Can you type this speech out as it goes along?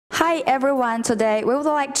Hi everyone, today we would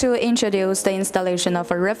like to introduce the installation of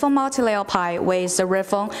a RIFENG Multlayer pipe with the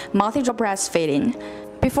RIFENG multi-jawpressfitting.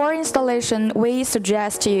 Before installation, we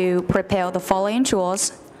suggest you prepare the following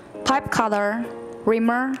tools: pipe cutter,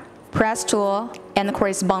 reamer, press tool, and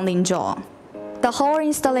corresponding jaw. The whole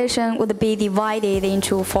installation would be divided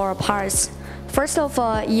into 4 parts. First of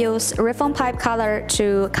all, use RIFENG pipe cutter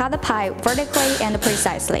to cut the pipe vertically and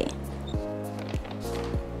precisely.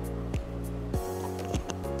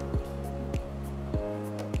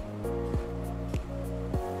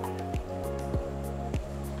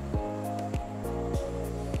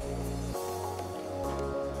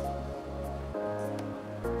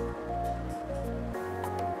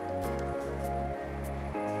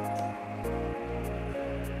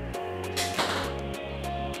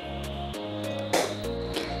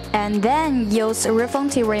 And then use RIFENG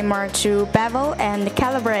T-reamer to bevel and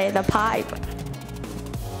calibrate the pipe.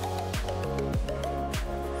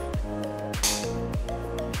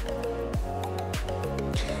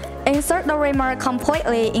 Insert the reamer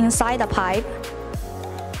completely inside the pipe.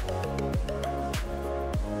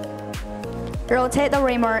 Rotate the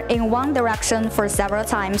reamer in one direction for several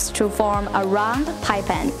times to form a round pipe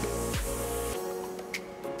end.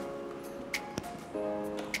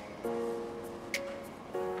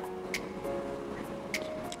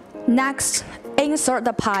 Next, insert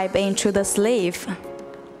the pipe into the sleeve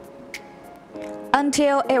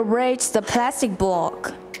until it reaches the plastic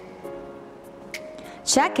block.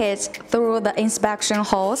 Check it through the inspection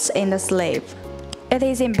holes in the sleeve. It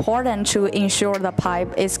is important to ensure the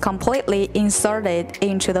pipe is completely inserted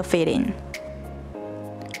into the fitting.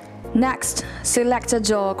 Next, select a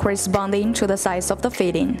jaw corresponding to the size of the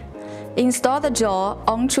fitting. Install the jaw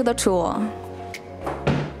onto the tool.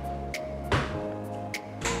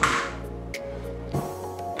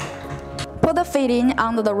 Put the fitting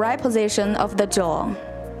under the right position of the jaw.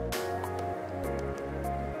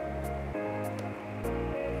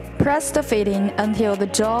 Press the fitting until the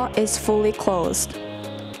jaw is fully closed.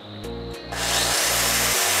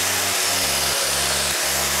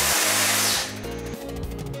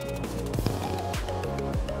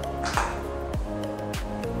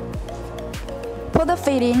 Put the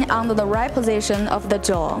fitting under the right position of the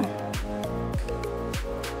jaw.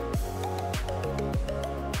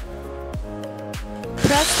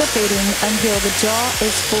 Press the fitting until the jaw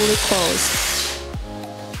is fully closed.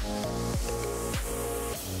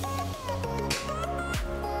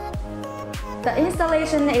 The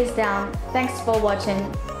installation is done. Thanks for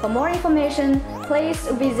watching. For more information, please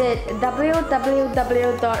visit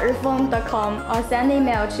www.rifeng.com or send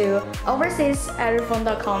email to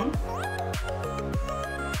overseas@rifeng.com.